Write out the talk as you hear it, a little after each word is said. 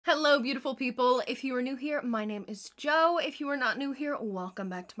Hello, beautiful people. If you are new here, my name is Jo. If you are not new here, welcome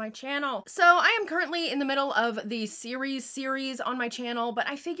back to my channel. So I am currently in the middle of the series on my channel, but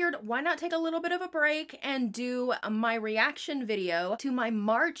I figured why not take a little bit of a break and do my reaction video to my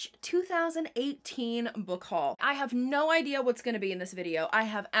March 2018 book haul. I have no idea what's going to be in this video. I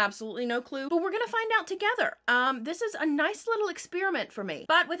have absolutely no clue, but we're going to find out together. This is a nice little experiment for me.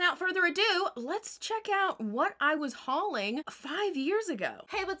 But without further ado, let's check out what I was hauling 5 years ago.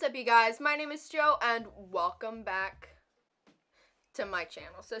 Hey, what's up you guys? My name is Jo and welcome back to my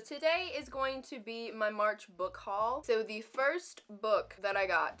channel. So today is going to be my March book haul. So the first book that I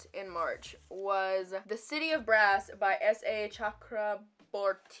got in March was The City of Brass by S.A. Chakraborty.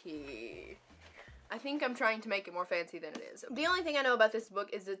 I think I'm trying to make it more fancy than it is. The only thing I know about this book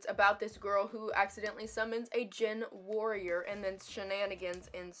is it's about this girl who accidentally summons a Jinn warrior and then shenanigans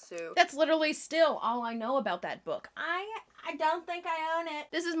ensue. That's literally still all I know about that book. I don't think I own it.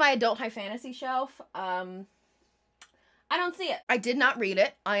 This is my adult high fantasy shelf. I don't see it. I did not read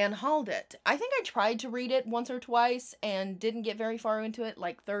it. I unhauled it. I think I tried to read it once or twice and didn't get very far into it,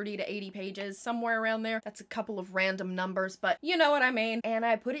 like 30 to 80 pages, somewhere around there. That's a couple of random numbers, but you know what I mean. And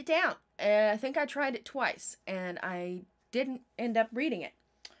I put it down. I think I tried it twice and I didn't end up reading it.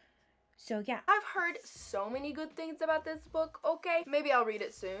 So yeah. I've heard so many good things about this book, okay? Maybe I'll read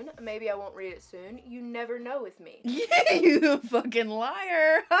it soon. Maybe I won't read it soon. You never know with me. You fucking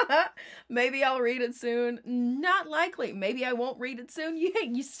liar. Maybe I'll read it soon. Not likely. Maybe I won't read it soon.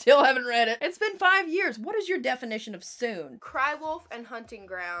 You still haven't read it. It's been 5 years. What is your definition of soon? Crywolf and Hunting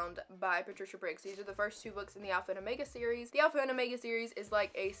Ground by Patricia Briggs. These are the first 2 books in the Alpha and Omega series. The Alpha and Omega series is like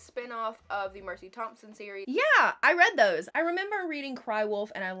a spin-off of the Mercy Thompson series. Yeah, I read those. I remember reading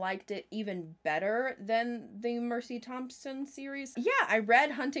Crywolf and I liked it even better than the Mercy Thompson series. Yeah, I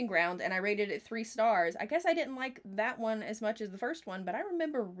read Hunting Ground and I rated it 3 stars. I guess I didn't like that one as much as the first one, but I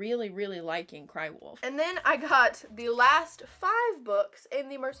remember really liking Crywolf. And then I got the last 5 books in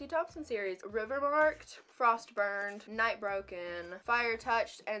the Mercy Thompson series. Rivermarked, Frostburned, Night Broken, Fire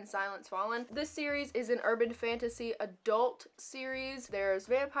Touched, and Silence Fallen. This series is an urban fantasy adult series. There's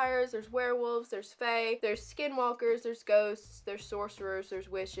vampires, there's werewolves, there's fae, there's skinwalkers, there's ghosts, there's sorcerers, there's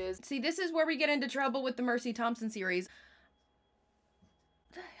witches. See, this is where we get into trouble with the Mercy Thompson series.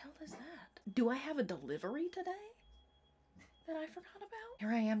 What the hell is that? Do I have a delivery today that I forgot about?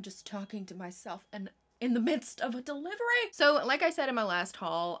 Here I am just talking to myself and in the midst of a delivery. So like I said in my last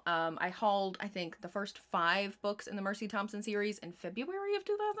haul, I hauled, I think, the first 5 books in the Mercy Thompson series in February of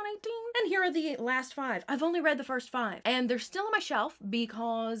 2018. And here are the last 5. I've only read the first 5. And they're still on my shelf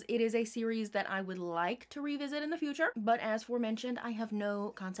because it is a series that I would like to revisit in the future. But as forementioned, I have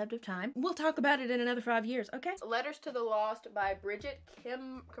no concept of time. We'll talk about it in another 5 years, okay? Letters to the Lost by Bridget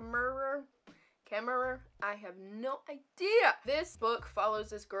Kemmerer. I have no idea. This book follows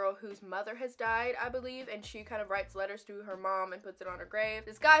this girl whose mother has died, I believe, and she kind of writes letters to her mom and puts it on her grave.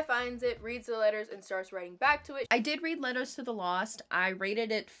 This guy finds it, reads the letters, and starts writing back to it. I did read Letters to the Lost. I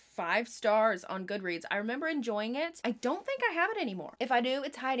rated it 5 stars on Goodreads. I remember enjoying it. I don't think I have it anymore. If I do,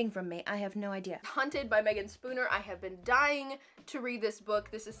 it's hiding from me. I have no idea. Hunted by Megan Spooner. I have been dying to read this book.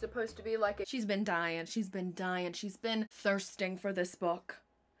 This is supposed to be like a— She's been dying. She's been thirsting for this book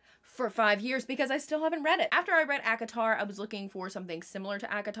for 5 years because I still haven't read it. After I read ACOTAR, I was looking for something similar to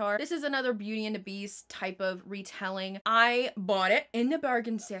ACOTAR. This is another Beauty and the Beast type of retelling. I bought it in the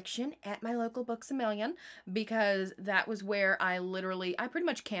bargain section at my local Books A Million because that was where I pretty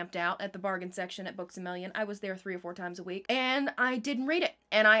much camped out at the bargain section at Books A Million. I was there 3 or 4 times a week and I didn't read it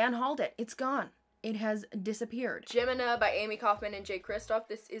and I unhauled it. It's gone. It has disappeared. Gemina by Amy Kaufman and Jay Kristoff.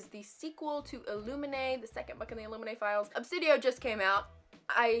 This is the sequel to Illuminae, the second book in the Illuminae files. Obsidio just came out.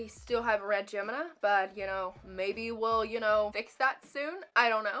 I still haven't read Gemina, but, you know, maybe we'll, you know, fix that soon. I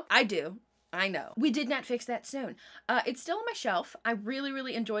don't know. I do. I know. We did not fix that soon. It's still on my shelf. I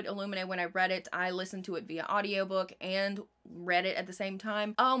really enjoyed Illuminae when I read it. I listened to it via audiobook and read it at the same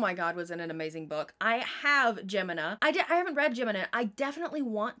time. Oh my god, was it an amazing book. I have Gemina. I haven't read Gemina. I definitely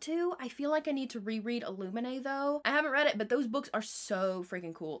want to. I feel like I need to reread Illuminae though. I haven't read it, but those books are so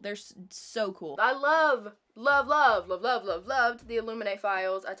freaking cool. They're so cool. I loved the Illuminae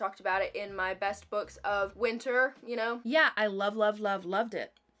files. I talked about it in my best books of winter, you know? Yeah, I loved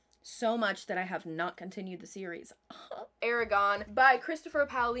it. So much that I have not continued the series. Aragon by Christopher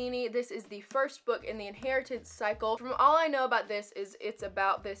Paolini. This is the first book in the inheritance cycle. From all I know about this is it's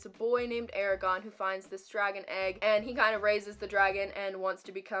about this boy named Aragon who finds this dragon egg and he kind of raises the dragon and wants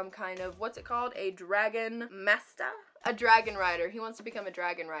to become kind of, what's it called? A dragon master? A dragon rider. He wants to become a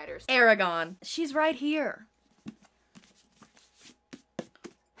dragon rider. Aragon. She's right here.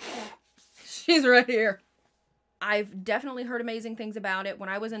 She's right here. I've definitely heard amazing things about it. When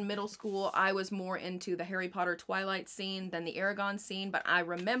I was in middle school, I was more into the Harry Potter Twilight scene than the Aragon scene, but I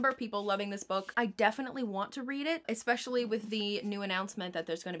remember people loving this book. I definitely want to read it, especially with the new announcement that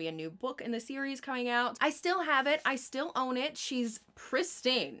there's going to be a new book in the series coming out. I still have it. I still own it. She's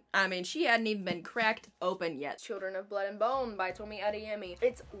pristine. I mean, she hadn't even been cracked open yet. Children of Blood and Bone by Tomi Adeyemi.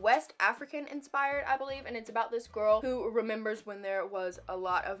 It's West African inspired, I believe, and it's about this girl who remembers when there was a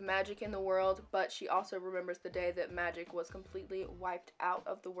lot of magic in the world, but she also remembers the day that magic was completely wiped out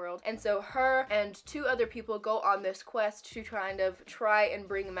of the world. And so her and 2 other people go on this quest to try and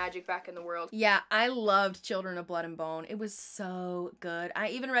bring magic back in the world. Yeah, I loved Children of Blood and Bone. It was so good. I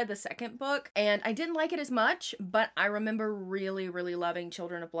even read the second book, and I didn't like it as much, but I remember really, really loving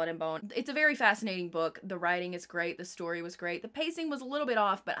Children of Blood and Bone. It's a very fascinating book. The writing is great. The story was great. The pacing was a little bit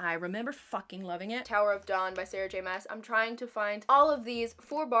off, but I remember fucking loving it. Tower of Dawn by Sarah J. Maas. I'm trying to find all of these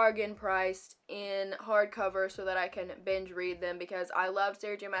for bargain priced in hardcover so that I can binge read them, because I love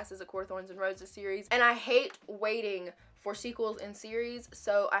Sarah J. Maas's A Court of Thorns and Roses series, and I hate waiting for sequels in series,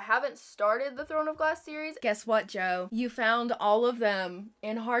 so I haven't started the Throne of Glass series. Guess what, Joe? You found all of them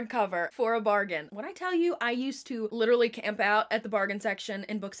in hardcover for a bargain. When I tell you, I used to literally camp out at the bargain section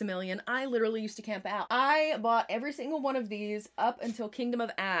in Books A Million. I literally used to camp out. I bought every single one of these up until Kingdom of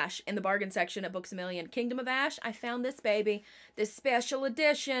Ash in the bargain section at Books A Million. Kingdom of Ash, I found this baby, this special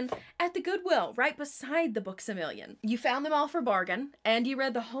edition, at the Goodwill, right beside the Books A Million. You found them all for bargain, and you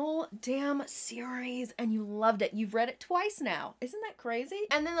read the whole damn series, and you loved it. You've read it twice now. Isn't that crazy?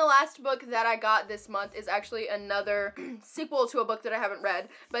 And then the last book that I got this month is actually another sequel to a book that I haven't read,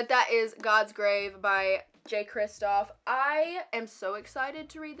 but that is God's Grave by J. Kristoff. I am so excited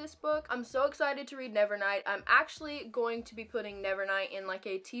to read this book. I'm so excited to read Nevernight. I'm actually going to be putting Nevernight in like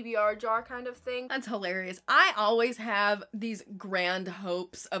a TBR jar kind of thing. That's hilarious. I always have these grand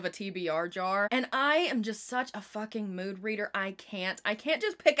hopes of a TBR jar, and I am just such a fucking mood reader. I can't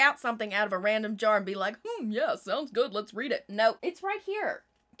just pick out something out of a random jar and be like, yeah, sounds good, let's read it. No, it's right here.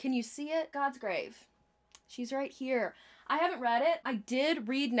 Can you see it? God's Grave. She's right here. I haven't read it. I did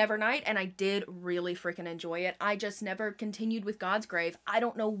read Nevernight, and I did really freaking enjoy it. I just never continued with God's Grave. I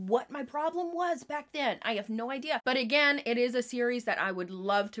don't know what my problem was back then. I have no idea. But again, it is a series that I would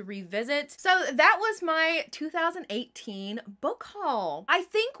love to revisit. So that was my 2018 book haul. I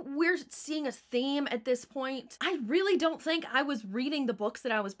think we're seeing a theme at this point. I really don't think I was reading the books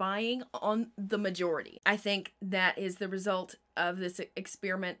that I was buying on the majority. I think that is the result of this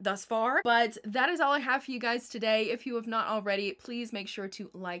experiment thus far. But that is all I have for you guys today. If you have not already, please make sure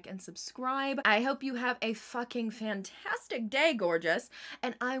to like and subscribe. I hope you have a fucking fantastic day, gorgeous,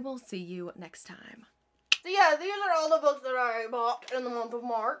 and I will see you next time. So yeah, these are all the books that I bought in the month of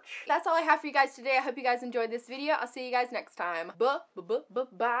March. That's all I have for you guys today. I hope you guys enjoyed this video. I'll see you guys next time.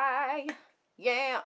 Bye. Yeah.